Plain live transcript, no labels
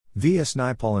V.S.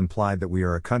 Naipaul implied that we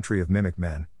are a country of mimic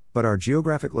men, but our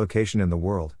geographic location in the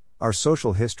world, our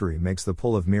social history makes the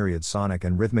pull of myriad sonic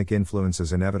and rhythmic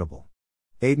influences inevitable.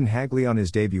 Adan Hagley on his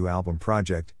debut album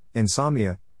project,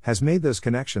 Insomnia, has made those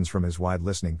connections from his wide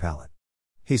listening palette.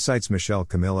 He cites Michel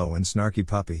Camillo and Snarky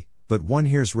Puppy, but one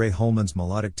hears Ray Holman's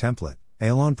melodic template,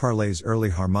 Alan Parlay's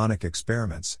early harmonic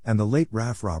experiments, and the late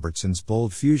Ralph Robertson's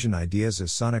bold fusion ideas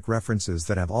as sonic references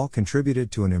that have all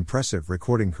contributed to an impressive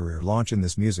recording career launch in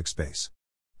this music space.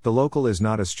 The local is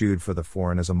not eschewed for the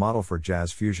foreign as a model for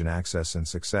jazz fusion access and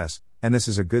success, and this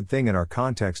is a good thing in our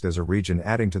context as a region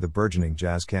adding to the burgeoning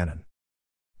jazz canon.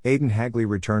 Adan Hagley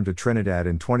returned to Trinidad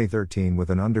in 2013 with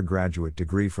an undergraduate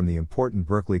degree from the important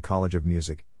Berklee College of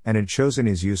Music, and had chosen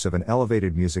his use of an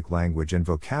elevated music language and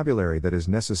vocabulary that is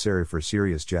necessary for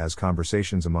serious jazz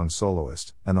conversations among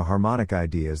soloists, and the harmonic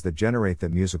ideas that generate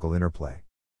that musical interplay.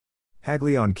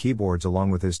 Hagley on keyboards along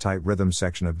with his tight rhythm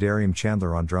section of Darium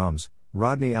Chandler on drums,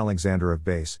 Rodney Alexander of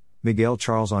bass, Miguel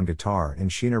Charles on guitar and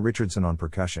Sheena Richardson on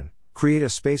percussion, create a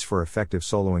space for effective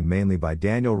soloing mainly by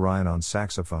Daniel Ryan on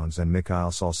saxophones and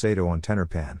Mikhail Salcedo on tenor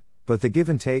pan, but the give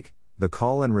and take, the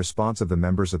call and response of the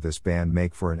members of this band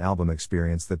make for an album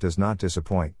experience that does not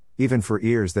disappoint, even for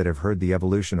ears that have heard the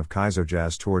evolution of Kaizo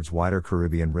jazz towards wider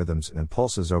Caribbean rhythms and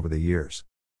pulses over the years.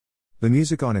 The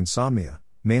music on Insomnia,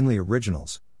 mainly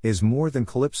originals, is more than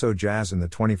calypso jazz in the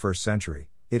 21st century,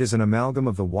 it is an amalgam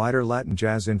of the wider Latin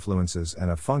jazz influences and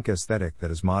a funk aesthetic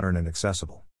that is modern and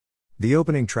accessible. The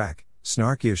opening track,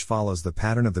 Snarkyish, follows the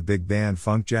pattern of the big band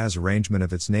funk jazz arrangement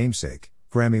of its namesake,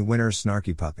 Grammy winner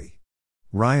Snarky Puppy.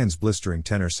 Ryan's blistering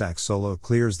tenor sax solo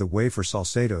clears the way for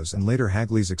Salcedo's and later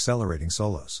Hagley's accelerating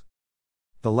solos.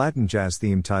 The Latin jazz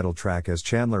theme title track has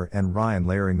Chandler and Ryan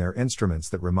layering their instruments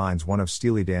that reminds one of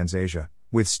Steely Dan's Asia,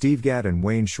 with Steve Gadd and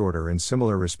Wayne Shorter in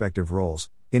similar respective roles,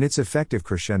 in its effective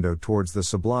crescendo towards the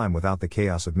sublime without the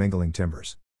chaos of mingling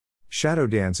timbres. Shadow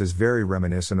Dance is very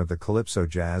reminiscent of the calypso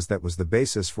jazz that was the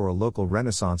basis for a local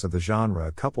renaissance of the genre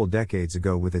a couple decades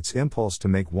ago, with its impulse to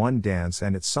make one dance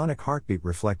and its sonic heartbeat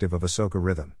reflective of a soca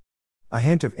rhythm. A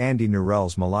hint of Andy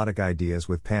Narell's melodic ideas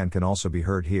with pan can also be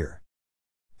heard here.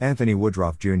 Anthony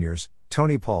Woodruff Jr.'s,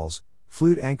 Tony Paul's,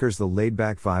 flute anchors the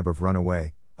laid-back vibe of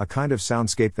Runaway, a kind of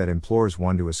soundscape that implores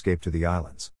one to escape to the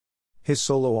islands. His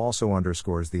solo also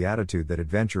underscores the attitude that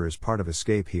adventure is part of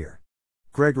escape here.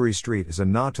 Gregory Street is a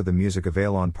nod to the music of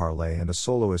Alan Parlay and a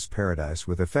soloist's paradise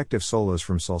with effective solos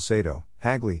from Salcedo,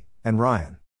 Hagley, and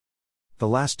Ryan. The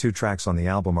last two tracks on the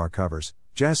album are covers,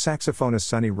 jazz saxophonist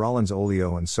Sonny Rollins'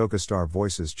 Oleo and soca star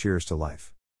Voices' Cheers to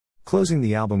Life. Closing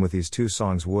the album with these two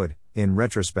songs would, in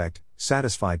retrospect,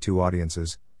 satisfy two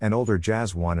audiences, an older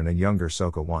jazz one and a younger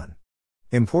soca one.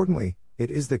 Importantly, it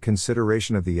is the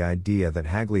consideration of the idea that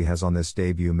Hagley has on this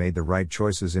debut made the right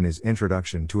choices in his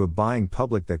introduction to a buying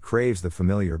public that craves the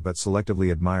familiar but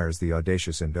selectively admires the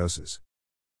audacious in doses.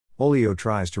 Oleo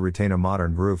tries to retain a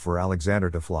modern groove for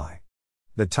Alexander to fly.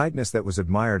 The tightness that was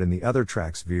admired in the other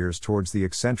tracks veers towards the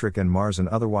eccentric and mars an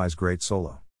otherwise great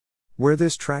solo. Where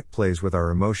this track plays with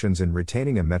our emotions in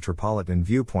retaining a metropolitan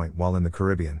viewpoint while in the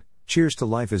Caribbean, Cheers to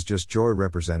Life is just joy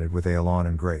represented with élan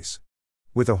and grace.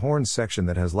 With a horn section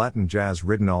that has Latin jazz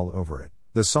written all over it,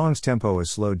 the song's tempo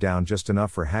is slowed down just enough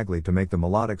for Hagley to make the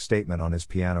melodic statement on his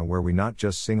piano where we not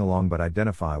just sing along but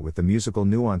identify with the musical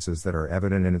nuances that are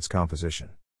evident in its composition.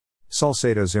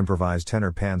 Salcedo's improvised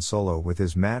tenor pan solo with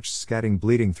his matched scatting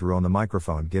bleeding through on the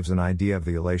microphone gives an idea of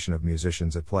the elation of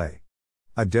musicians at play.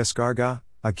 A descarga,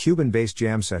 a Cuban-based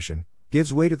jam session,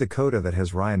 gives way to the coda that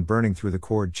has Ryan burning through the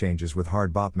chord changes with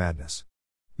hard bop madness.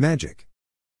 Magic.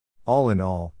 All in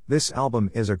all, this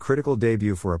album is a critical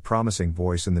debut for a promising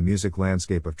voice in the music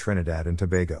landscape of Trinidad and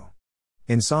Tobago.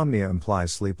 Insomnia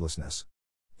implies sleeplessness.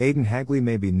 Adan Hagley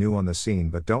may be new on the scene,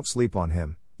 but don't sleep on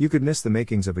him, you could miss the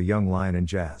makings of a young lion in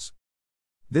jazz.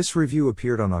 This review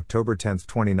appeared on October 10,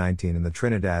 2019 in the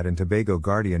Trinidad and Tobago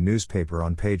Guardian newspaper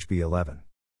on page B11.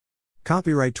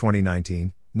 Copyright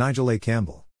 2019, Nigel A.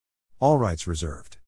 Campbell. All rights reserved.